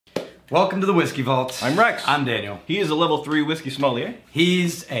Welcome to the Whiskey Vault. I'm Rex. I'm Daniel. He is a level 3 whiskey sommelier.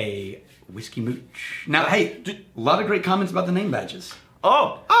 He's a whiskey mooch. Now, hey, a lot of great comments about the name badges.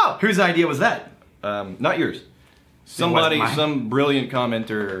 Oh! Whose idea was that? Not yours. Somebody, some brilliant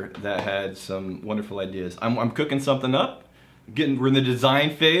commenter that had some wonderful ideas. I'm cooking something up. We're in the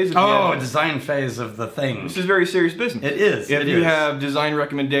design phase. Design phase of the thing. This is very serious business. It is. If you have design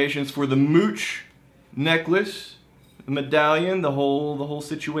recommendations for the mooch necklace, the medallion, the whole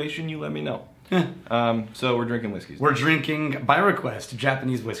situation, you let me know. So we're drinking whiskeys. We're drinking, by request,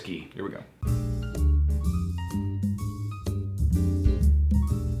 Japanese whiskey. Here we go.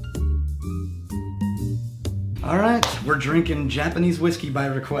 All right, we're drinking Japanese whiskey by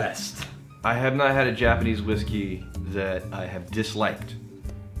request. I have not had a Japanese whiskey that I have disliked.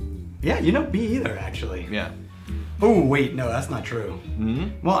 Yeah, you know, me either, actually. Yeah. Oh, wait, no, that's not true.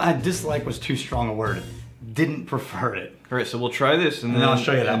 Mm-hmm. Well, dislike was too strong a word. Didn't prefer it. All right, so we'll try this, and then I'll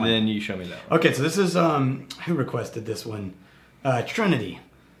show you that one. And then you show me that one. Okay, so this is, who requested this one? Trinity.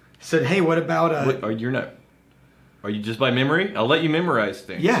 Said, hey, what about... You're not... Are you just by memory? I'll let you memorize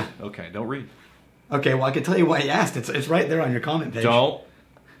things. Yeah. Okay, don't read. Okay, well, I can tell you why he asked. It's right there on your comment page. Don't.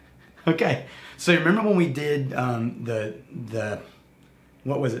 Okay, so remember when we did the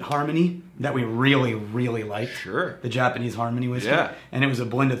what was it, Harmony? That we really, really liked? Sure. The Japanese Harmony whiskey? Yeah. And it was a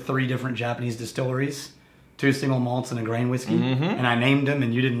blend of 3 different Japanese distilleries. 2 single malts and a grain whiskey. Mm-hmm. And I named them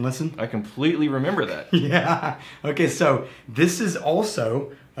and you didn't listen? I completely remember that. Yeah. Okay, so this is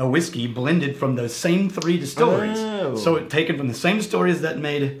also a whiskey blended from those same 3 distilleries. Oh. So taken from the same distilleries that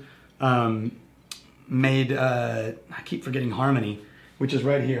made I keep forgetting Harmony, which is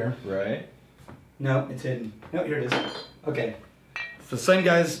right here. Right. No, it's hidden. No, here it is. Okay. The same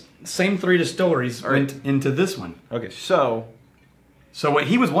guys, same 3 distilleries went into this one. Okay, so what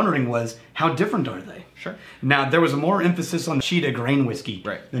he was wondering was, how different are they? Sure. Now, there was more emphasis on the Cheetah grain whiskey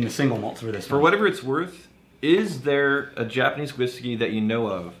than the single malts for this one. For whatever it's worth, is there a Japanese whiskey that you know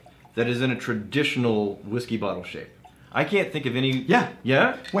of that is in a traditional whiskey bottle shape? I can't think of any. Yeah.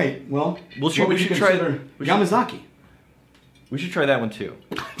 Yeah? Wait, well, we should try Yamazaki. We should try that one too.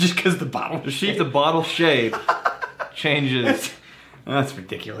 Just because the bottle Just see if the bottle shape changes. That's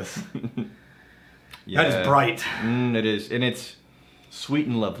ridiculous. Yeah. That is bright. It is. And it's sweet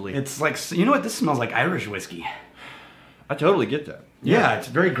and lovely. It's like, you know what? This smells like Irish whiskey. I totally get that. Yeah, it's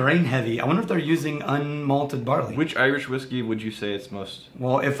very grain heavy. I wonder if they're using unmalted barley. Which Irish whiskey would you say it's most?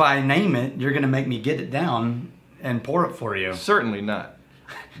 Well, if I name it, you're going to make me get it down and pour it for you. Certainly not.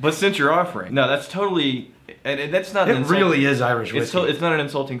 But since you're offering, no, that's totally, and that's not. It really is Irish whiskey. It's not an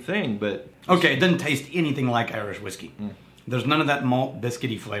insulting thing, but okay, it doesn't taste anything like Irish whiskey. There's none of that malt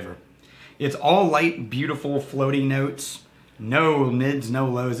biscuity flavor. It's all light, beautiful, floaty notes. No mids, no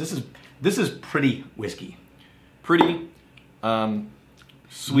lows. This is pretty whiskey. Pretty,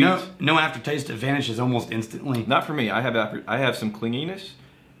 sweet. No aftertaste. It vanishes almost instantly. Not for me. I have some clinginess,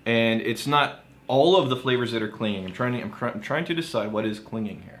 and it's not all of the flavors that are clinging. I'm trying to decide what is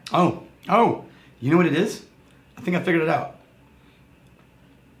clinging here. Oh, you know what it is? I think I figured it out.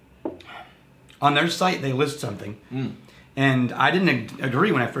 On their site, they list something, and I didn't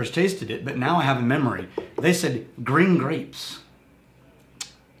agree when I first tasted it, but now I have a memory. They said green grapes.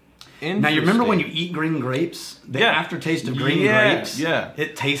 Now, you remember when you eat green grapes? The aftertaste of green grapes? Yeah.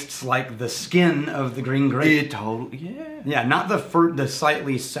 It tastes like the skin of the green grape. It totally, yeah. Yeah, not the fruit, the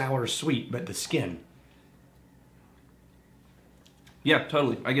slightly sour sweet, but the skin. Yeah,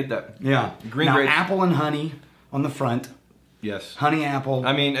 totally. I get that. Yeah. Green grapes. Apple and honey on the front. Yes. Honey apple.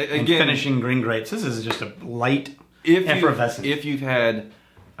 I mean, again, and finishing green grapes. This is just a light effervescent. If you've had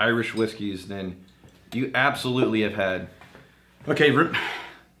Irish whiskeys, then you absolutely have had. Okay,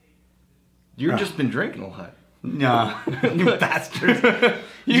 you've just been drinking a lot. No, you bastard.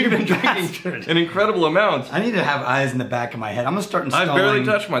 You've been drinking an incredible amount. I need to have eyes in the back of my head. I'm going to start installing... I barely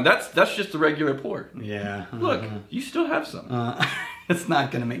touched mine. That's just the regular pour. Yeah. Look, you still have some. It's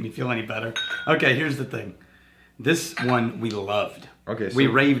not going to make me feel any better. Okay, here's the thing. This one we loved. Okay, so we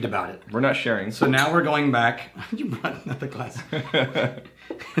raved about it. We're not sharing. So now we're going back. You brought another glass.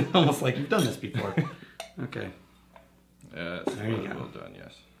 It's almost like you've done this before. Okay. Yes. There you go. Well done,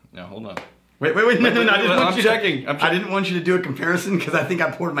 yes. Now, hold on. Wait, no, I'm checking. I didn't want you to do a comparison because I think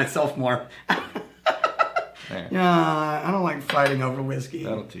I poured myself more. Yeah, I don't like fighting over whiskey.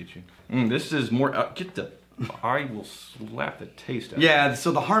 That'll teach you. This is more, I will slap the taste out of it. Yeah,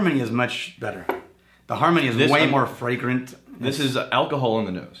 so the Harmony is much better. The Harmony is way more fragrant. This is alcohol in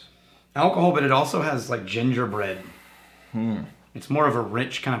the nose. Alcohol, but it also has like gingerbread. It's more of a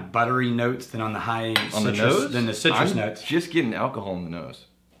rich kind of buttery notes than on the high citrus, than the citrus notes. Just getting alcohol in the nose.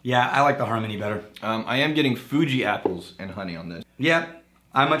 Yeah, I like the Harmony better. I am getting Fuji apples and honey on this. Yeah,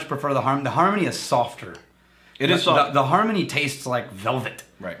 I much prefer the Harmony. The Harmony is softer. It is soft. The Harmony tastes like velvet.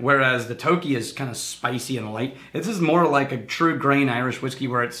 Right. Whereas the Toki is kind of spicy and light. This is more like a true grain Irish whiskey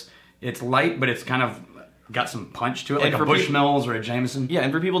where it's light, but it's kind of got some punch to it, like a Bushmills or a Jameson. Yeah,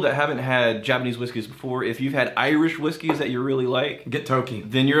 and for people that haven't had Japanese whiskeys before, if you've had Irish whiskeys that you really like, get Toki.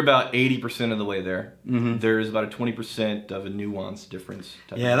 Then you're about 80% of the way there. Mm-hmm. There's about a 20% of a nuance difference.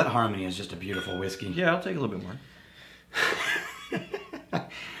 Yeah, that Harmony is just a beautiful whiskey. Yeah, I'll take a little bit more.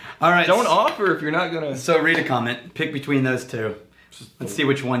 All right. Don't offer if you're not going to... So read a comment. Pick between those two. Let's see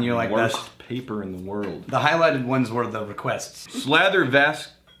which one you like best. Worst paper in the world. The highlighted ones were the requests. Slather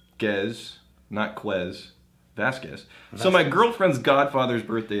Vasquez, not Quez, Vasquez. So my girlfriend's godfather's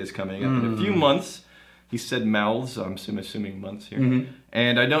birthday is coming up in a few months. He said mouths, so I'm assuming months here. Mm-hmm.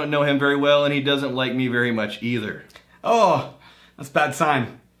 And I don't know him very well, and he doesn't like me very much either. Oh, that's a bad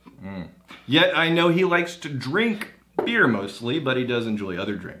sign. Yet I know he likes to drink beer mostly, but he does enjoy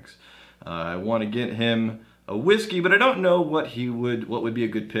other drinks. I want to get him a whiskey, but I don't know what would be a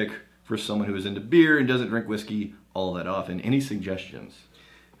good pick for someone who is into beer and doesn't drink whiskey all that often. Any suggestions?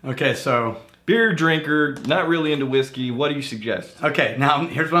 Okay, so... Beer drinker, not really into whiskey. What do you suggest? Okay, now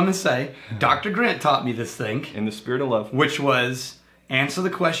here's what I'm going to say. Dr. Grant taught me this thing. In the spirit of love. Which was answer the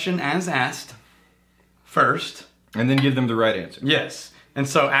question as asked first. And then give them the right answer. Yes. And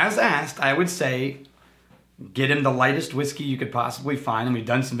so as asked, I would say... Get him the lightest whiskey you could possibly find, and we've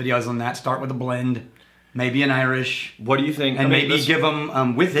done some videos on that. Start with a blend, maybe an Irish. What do you think? And maybe give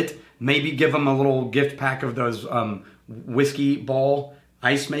him, with it, maybe give him a little gift pack of those whiskey ball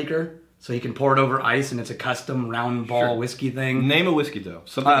ice maker, so he can pour it over ice, and it's a custom round ball whiskey thing. Name a whiskey, though.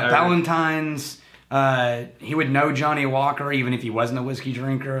 Something Valentine's. He would know Johnny Walker, even if he wasn't a whiskey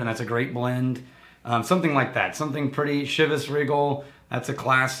drinker, and that's a great blend. Something like that. Something pretty. Chivas Regal, that's a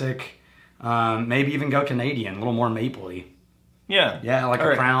classic. Maybe even go Canadian, a little more mapley. Yeah. Yeah, like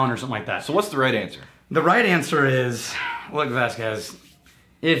a Crown or something like that. So what's the right answer? The right answer is, look, Vasquez,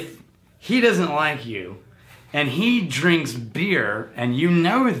 if he doesn't like you and he drinks beer and you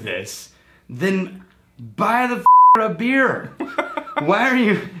know this, then buy the a beer. Why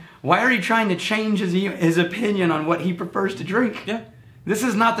are you trying to change his opinion on what he prefers to drink? Yeah. This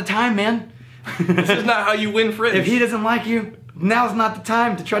is not the time, man. This is not how you win friends. If he doesn't like you, now's not the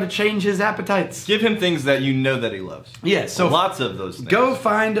time to try to change his appetites. Give him things that you know that he loves. Yeah, so lots of those things. Go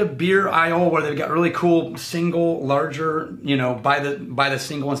find a beer aisle where they've got really cool single, larger, buy the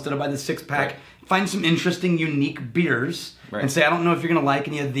single instead of buy the 6-pack. Right. Find some interesting, unique beers and say, I don't know if you're going to like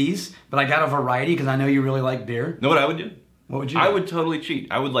any of these, but I got a variety because I know you really like beer. Know what I would do? What would you do? I would totally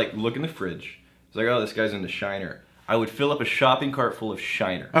cheat. I would look in the fridge. It's like, oh, this guy's into Shiner. I would fill up a shopping cart full of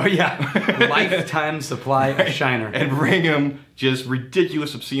Shiner. Oh, yeah. Lifetime supply of Shiner. And bring him just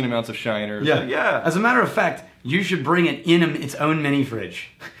ridiculous, obscene amounts of Shiner. Yeah. So, yeah. As a matter of fact, you should bring it in its own mini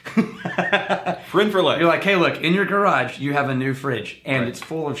fridge. Friend for life. You're like, hey, look, in your garage, you have a new fridge, and it's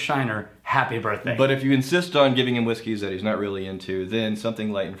full of Shiner. Happy birthday. But if you insist on giving him whiskeys that he's not really into, then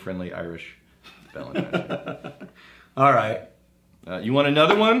something light and friendly Irish Valentine's. All right. You want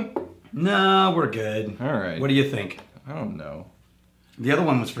another one? No, we're good. All right. What do you think? I don't know. The other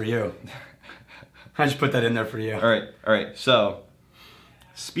one was for you. I just put that in there for you. All right. So,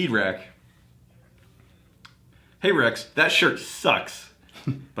 Speed Rack. Hey Rex, that shirt sucks,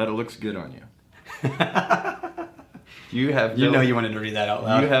 but it looks good on you. You know you wanted to read that out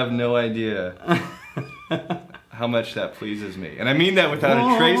loud. You have no idea how much that pleases me, and I mean that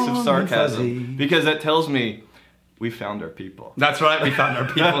without a trace of sarcasm, because that tells me. We found our people. That's right, we found our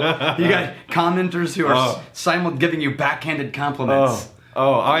people. You got commenters who are giving you backhanded compliments.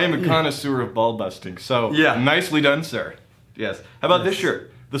 Oh, I am a connoisseur of ball busting, so nicely done, sir. Yes. How about this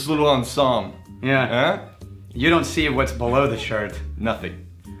shirt? This little ensemble. Yeah. Huh? You don't see what's below the shirt. Nothing.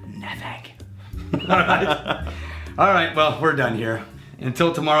 All right, well, we're done here.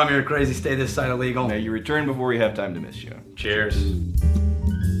 Until tomorrow, I'm your crazy. Stay this side of legal. May you return before we have time to miss you. Cheers.